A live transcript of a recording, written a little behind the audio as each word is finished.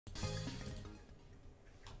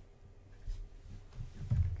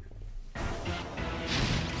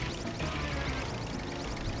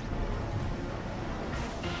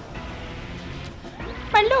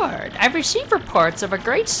Lord, I've received reports of a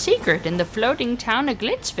great secret in the floating town of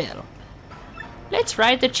Glitzville. Let's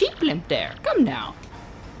ride the cheap blimp there. Come now.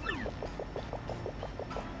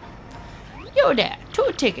 Yo there,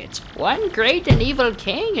 2 tickets. One great and evil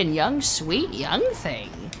king and young sweet young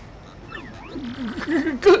thing.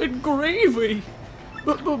 Good gravy.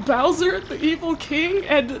 But Bowser, the evil king,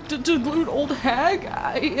 and to dilute old hag,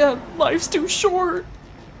 life's too short.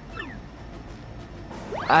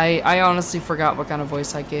 I honestly forgot what kind of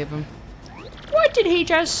voice I gave him. What did he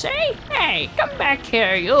just say? Hey, come back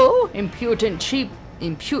here, you impudent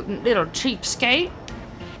little cheapskate.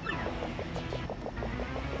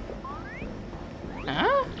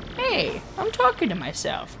 Huh? Hey, I'm talking to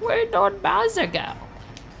myself. Where'd Lord Bowser go?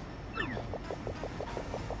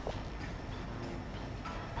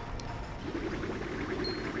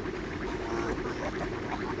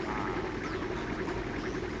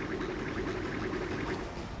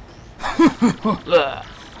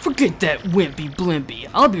 Forget that wimpy blimpy.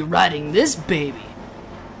 I'll be riding this baby.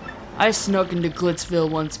 I snuck into Glitzville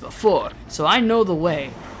once before, so I know the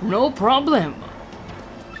way. No problem.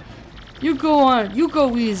 You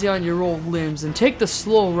go easy on your old limbs and take the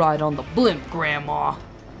slow ride on the blimp, Grandma.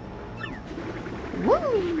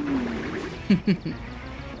 Woo!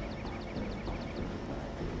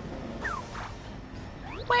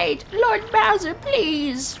 Wait, Lord Bowser,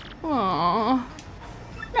 please. Aww.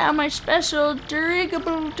 Now my special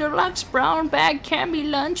Dirigible Deluxe Brown Bag Candy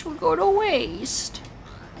Lunch will go to waste.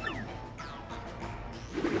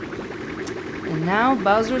 And now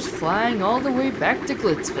Bowser's flying all the way back to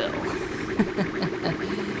Glitzville.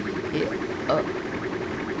 Yeah.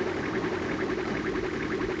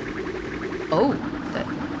 Oh,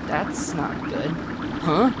 that's not good.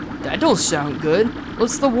 Huh? That don't sound good.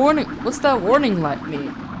 What's the warning? What's that warning light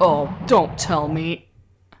mean? Oh, don't tell me.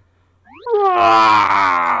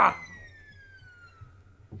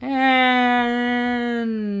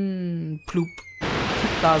 And ploop.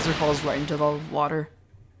 Bowser falls right into the water.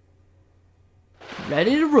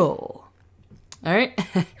 Ready to roll. Alright.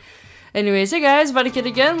 Anyways, hey guys, Vitakid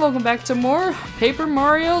again. Welcome back to more Paper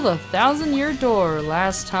Mario: The Thousand-Year Door.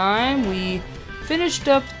 Last time we finished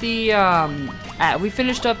up the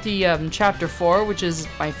chapter 4, which is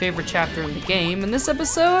my favorite chapter in the game. In this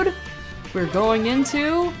episode, we're going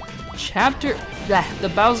into the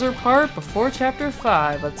Bowser part before chapter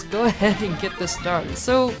 5. Let's go ahead and get this started.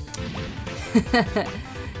 So,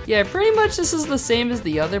 yeah, pretty much this is the same as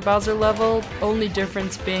the other Bowser level, only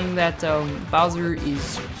difference being that Bowser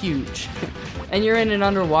is huge. And you're in an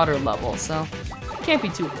underwater level, so it can't be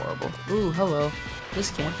too horrible. Ooh, hello. This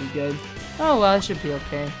can't be good. Oh well, it should be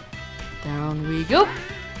okay. Down we go.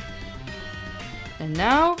 And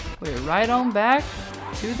now, we're right on back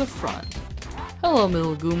to the front. Hello,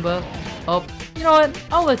 little Goomba. Oh, you know what?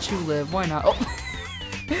 I'll let you live. Why not? Oh.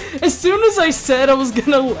 As soon as I said I was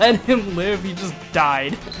gonna let him live, he just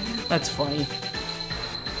died. That's funny.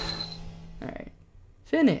 Alright.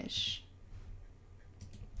 Finish.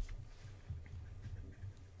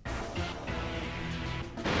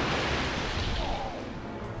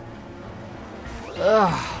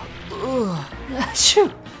 Ugh. Ugh.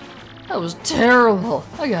 Shoot. That was terrible.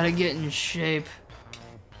 I gotta get in shape.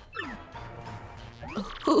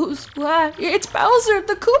 Who's what? It's Bowser,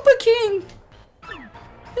 the Koopa King!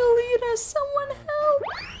 He'll lead us. Someone help!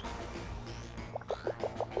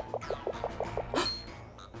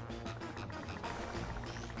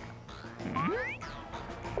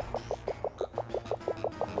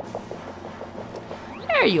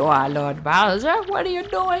 There you are, Lord Bowser. What are you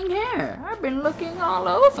doing here? I've been looking all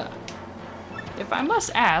over. If I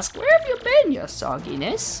must ask, where have you been, your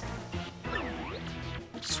sogginess?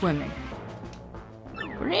 Swimming.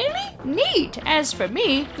 Really? Neat. As for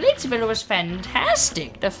me, Glitzville was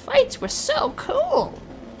fantastic. The fights were so cool.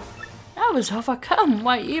 I was overcome.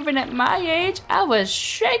 Why, even at my age, I was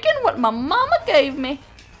shaking what my mama gave me.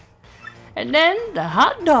 And then the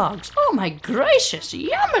hot dogs. Oh my gracious,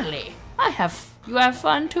 yummily. You have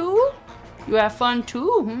fun too? You have fun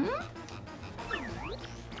too,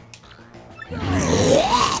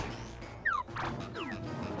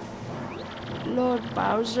 Lord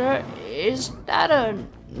Bowser, is that a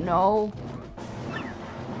no?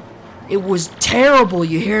 It was terrible,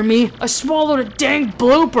 you hear me? I swallowed a dang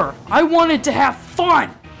blooper. I wanted to have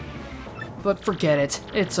fun. But forget it,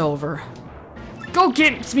 it's over. Go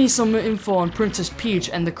get me some info on Princess Peach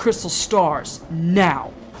and the Crystal Stars,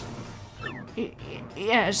 now.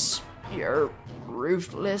 Yes, your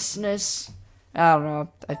ruthlessness. I don't know.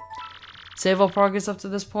 Save all progress up to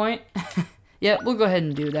this point? Yeah, we'll go ahead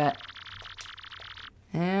and do that.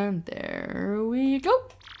 And there we go.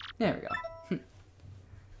 There we go.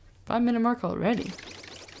 5-minute mark already.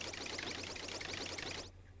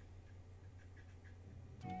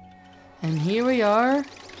 And here we are,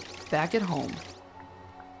 back at home.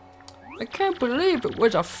 I can't believe it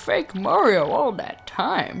was a fake Mario all that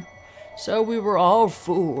time. So we were all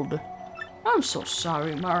fooled. I'm so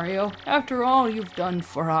sorry, Mario. After all you've done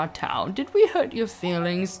for our town, did we hurt your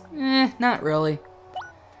feelings? Not really.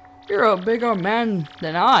 You're a bigger man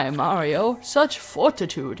than I, Mario. Such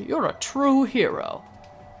fortitude. You're a true hero.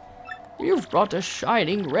 You've brought a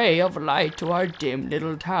shining ray of light to our dim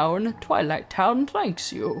little town. Twilight Town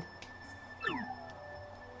thanks you.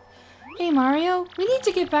 Hey Mario, we need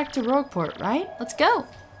to get back to Rogueport, right? Let's go.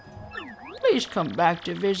 Please come back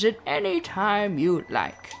to visit anytime you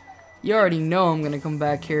like. You already know I'm gonna come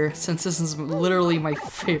back here, since this is literally my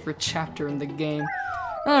favorite chapter in the game.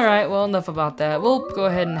 Alright, well, enough about that. We'll go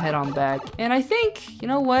ahead and head on back. And I think, you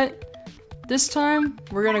know what? This time,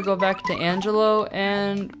 we're gonna go back to Angelo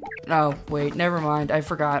and... Oh, wait, never mind. I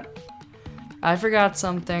forgot. I forgot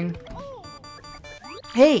something.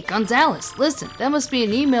 Hey, Gonzalez, listen, that must be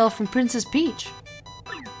an email from Princess Peach.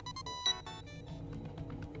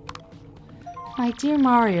 My dear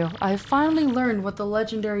Mario, I have finally learned what the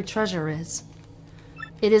legendary treasure is.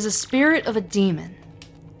 It is a spirit of a demon.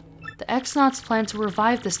 The X-Nauts plan to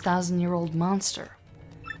revive this 1,000-year-old monster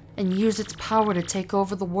and use its power to take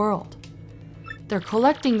over the world. They're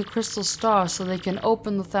collecting the crystal stars so they can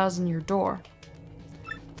open the 1,000-year door.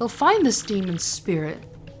 They'll find this demon's spirit,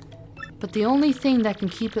 but the only thing that can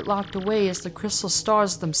keep it locked away is the crystal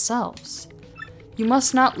stars themselves. You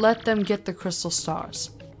must not let them get the crystal stars.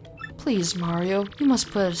 Please, Mario, you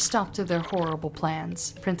must put a stop to their horrible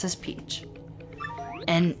plans. Princess Peach.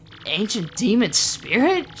 An ancient demon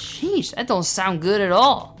spirit? Sheesh, that don't sound good at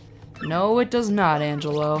all. No, it does not,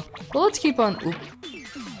 Angelo. But let's keep on...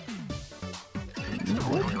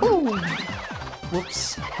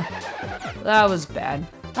 Whoops. That was bad.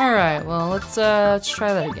 Alright, well, let's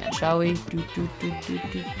try that again, shall we?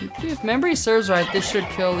 If memory serves right, this should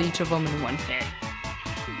kill each of them in one hit.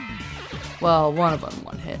 Well, one of them in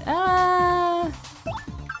one hit. I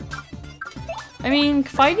mean,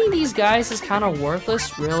 fighting these guys is kind of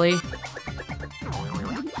worthless, really.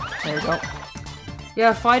 There we go.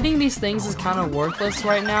 Yeah, fighting these things is kind of worthless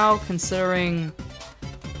right now, considering...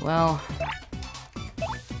 Well...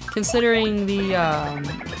 Considering the,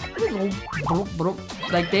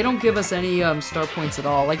 like, they don't give us any, star points at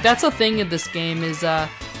all. Like, that's a thing in this game, is,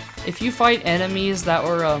 if you fight enemies that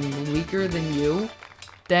were, weaker than you,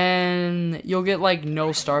 then you'll get, like,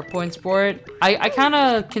 no star points for it. I kind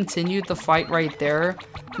of continued the fight right there,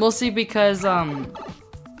 mostly because, I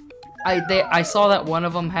saw that one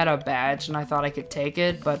of them had a badge, and I thought I could take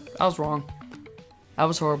it, but I was wrong. I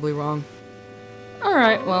was horribly wrong.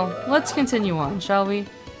 Alright, well, let's continue on, shall we?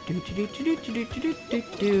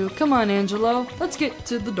 Come on, Angelo. Let's get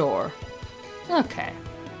to the door. Okay.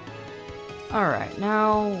 Alright,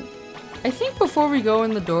 now... I think before we go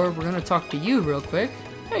in the door, we're gonna talk to you real quick.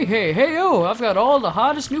 Hey, I've got all the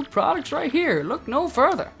hottest new products right here. Look no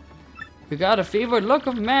further. We got a fevered look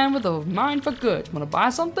of man with a mind for good. Wanna buy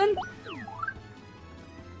something?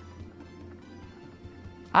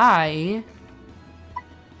 I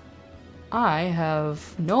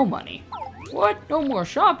have no money. What? No more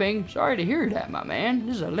shopping? Sorry to hear that, my man.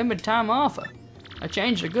 This is a limited time offer. I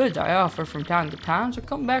change the goods I offer from time to time, so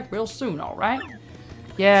come back real soon, alright?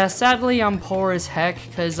 Yeah, sadly I'm poor as heck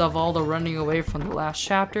because of all the running away from the last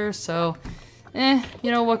chapter, so... you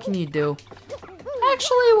know, what can you do?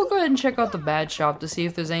 Actually, we'll go ahead and check out the bad shop to see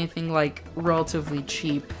if there's anything, like, relatively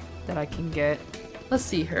cheap that I can get. Let's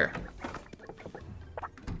see here.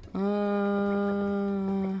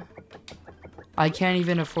 I can't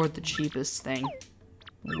even afford the cheapest thing.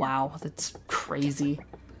 Wow, that's crazy.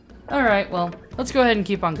 Alright, well, let's go ahead and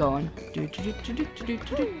keep on going.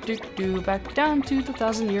 Back down to the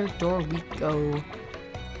 1,000-year door we go.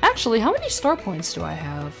 Actually, how many star points do I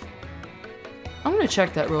have? I'm gonna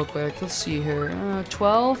check that real quick. Let's see here.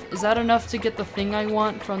 12? Is that enough to get the thing I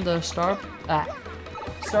want from the Star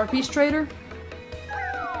Piece Trader?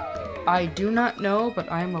 I do not know,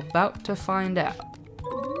 but I'm about to find out.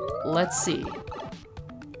 Let's see.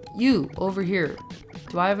 You, over here.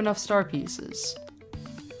 Do I have enough star pieces?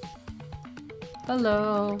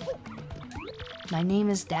 Hello. My name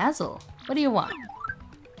is Dazzle. What do you want?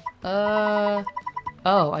 Oh,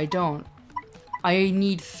 I don't. I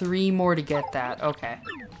need 3 more to get that. Okay.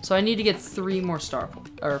 So I need to get 3 more star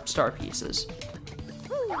pieces.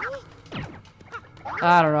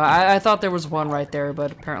 I don't know. I thought there was one right there,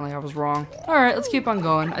 but apparently I was wrong. Alright, let's keep on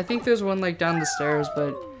going. I think there's one, like, down the stairs,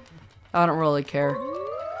 but I don't really care.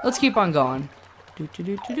 Let's keep on going.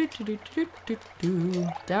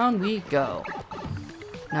 Down we go.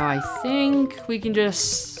 Now I think we can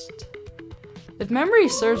just... If memory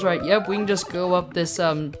serves right, yep, we can just go up this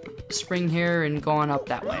spring here and go on up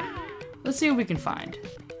that way. Let's see what we can find.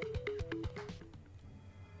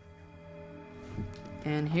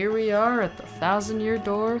 And here we are at the 1,000-year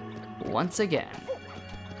door once again.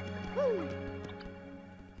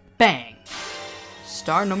 Bang!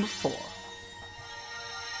 Star number 4.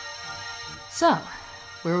 So,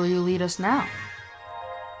 where will you lead us now?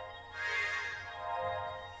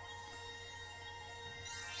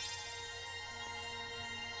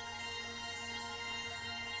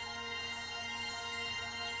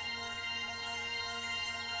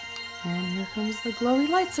 And here comes the glowy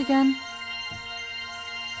lights again.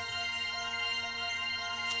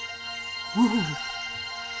 Woo!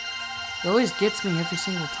 It always gets me every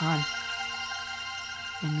single time.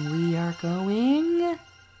 And we are going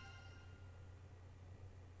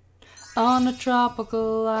on a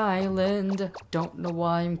tropical island. Don't know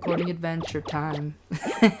why I'm quoting Adventure Time.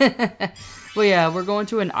 Well, yeah, we're going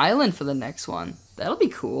to an island for the next one. That'll be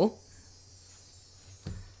cool.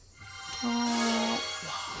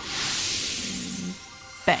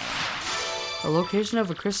 Bang. The location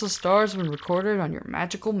of a crystal star has been recorded on your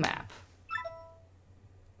magical map.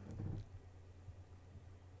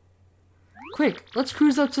 Quick, let's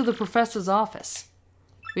cruise up to the professor's office.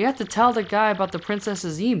 We have to tell the guy about the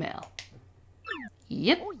princess's email.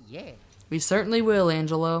 Yep. Oh, yeah. We certainly will,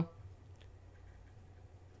 Angelo.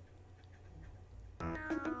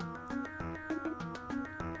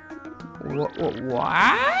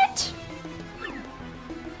 What?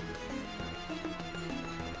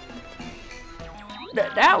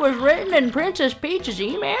 That was written in Princess Peach's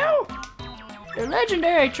email? The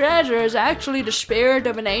legendary treasure is actually the spirit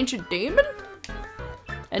of an ancient demon?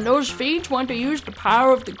 And those fiends want to use the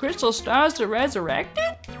power of the crystal stars to resurrect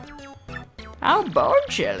it? How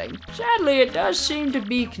bone-chilling. Sadly, it does seem to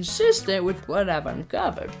be consistent with what I've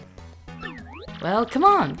uncovered. Well, come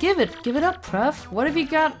on, give it up, Prof. What have you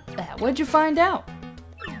got? What'd you find out?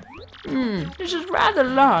 This is rather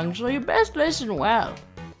long, so you best listen well.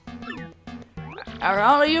 Are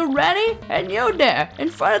all of you ready? And you there, in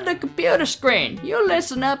front of the computer screen, you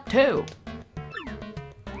listen up too.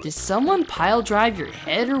 Did someone pile drive your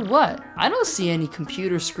head or what? I don't see any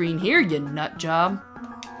computer screen here, you nut job.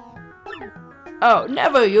 Oh,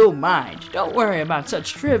 never you mind. Don't worry about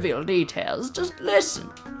such trivial details, just listen.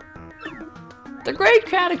 The great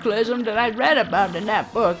cataclysm that I read about in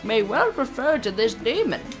that book may well refer to this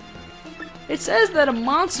demon. It says that a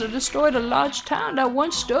monster destroyed a large town that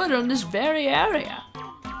once stood in this very area.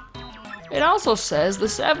 It also says the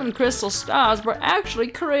 7 crystal stars were actually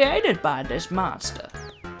created by this monster.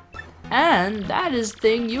 And that his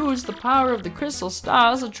thing used the power of the crystal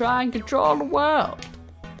stars to try and control the world.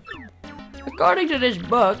 According to this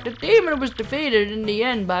book, the demon was defeated in the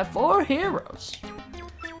end by 4 heroes.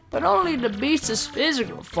 But only the beast's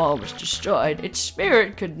physical form was destroyed. Its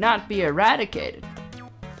spirit could not be eradicated.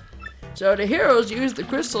 So the heroes used the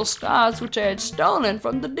crystal stars which they had stolen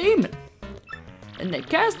from the demon. And they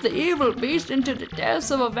cast the evil beast into the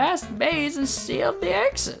depths of a vast maze and sealed the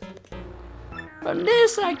exit. From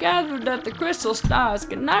this I gathered that the crystal stars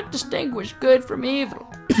cannot distinguish good from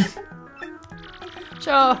evil.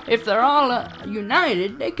 So if they're all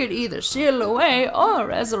united, they could either seal away or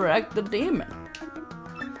resurrect the demon.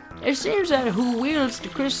 It seems that who wields the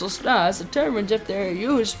crystal stars determines if they're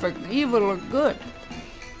used for evil or good.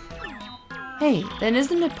 Hey, then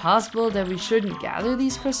isn't it possible that we shouldn't gather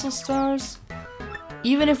these crystal stars?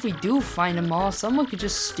 Even if we do find them all, someone could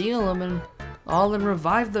just steal them and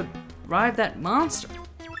revive that monster.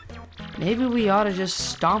 Maybe we ought to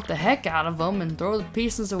just stomp the heck out of them and throw the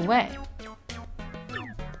pieces away.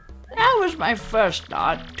 That was my first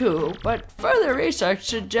thought too, but further research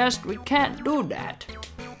suggests we can't do that.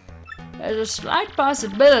 There's a slight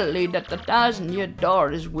possibility that the 1,000-year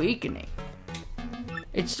door is weakening.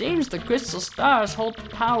 It seems the crystal stars hold the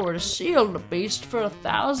power to seal the beast for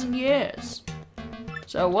 1,000 years.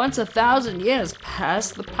 So once 1,000 years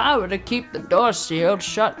pass, the power to keep the door sealed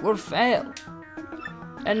shut will fail.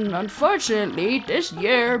 And unfortunately, this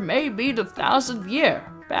year may be the 1,000th year.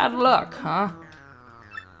 Bad luck, huh?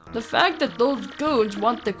 The fact that those goons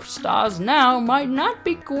want the stars now might not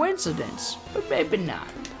be coincidence, but maybe not.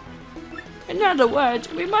 In other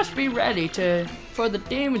words, we must be ready for the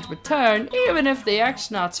demon's return, even if the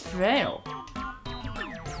X-Nauts fail.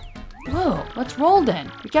 Whoa, let's roll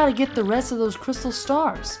then. We gotta get the rest of those crystal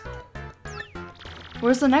stars.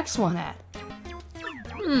 Where's the next one at?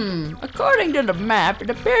 According to the map, it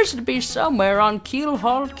appears to be somewhere on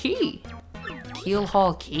Keelhaul Key.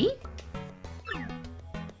 Keelhaul Key?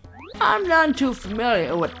 I'm none too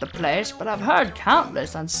familiar with the place, but I've heard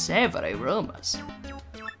countless unsavory rumors.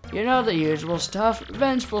 You know the usual stuff.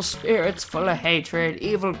 Vengeful spirits full of hatred,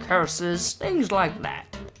 evil curses, things like that.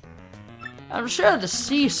 I'm sure the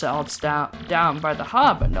sea salt's down by the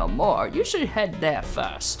harbor no more. You should head there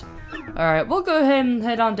first. Alright, we'll go ahead and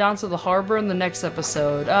head on down to the harbor in the next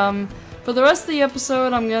episode. For the rest of the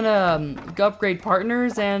episode, I'm gonna go upgrade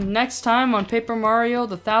partners, and next time on Paper Mario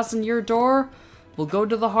The 1,000-Year Door, we'll go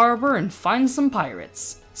to the harbor and find some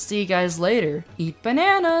pirates. See you guys later. Eat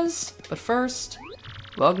bananas! But first,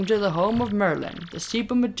 welcome to the home of Merlin, the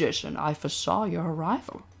Steeple Magician. I foresaw your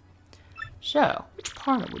arrival. So, which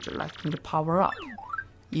partner would you like me to power up?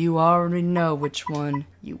 You already know which one.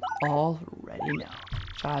 You already know.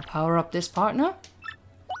 Shall I power up this partner?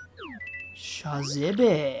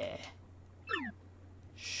 Shazibbe.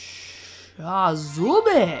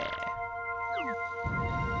 Shazube.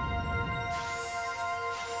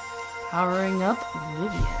 Powering up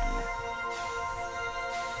Vivian.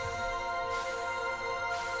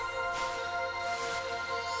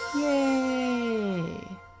 Yay!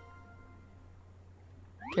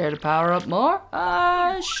 Care to power up more?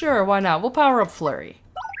 Sure, why not? We'll power up Flurry.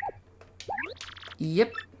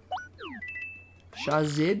 Yep.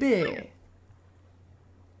 Shazibbe.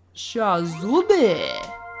 Shazube.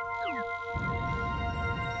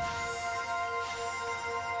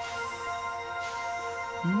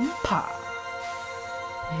 Mpa.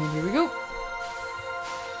 And here we go.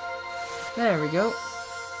 There we go.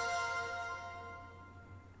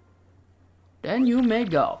 Then you may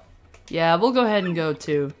go. Yeah, we'll go ahead and go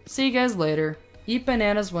too. See you guys later. Eat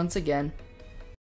bananas once again.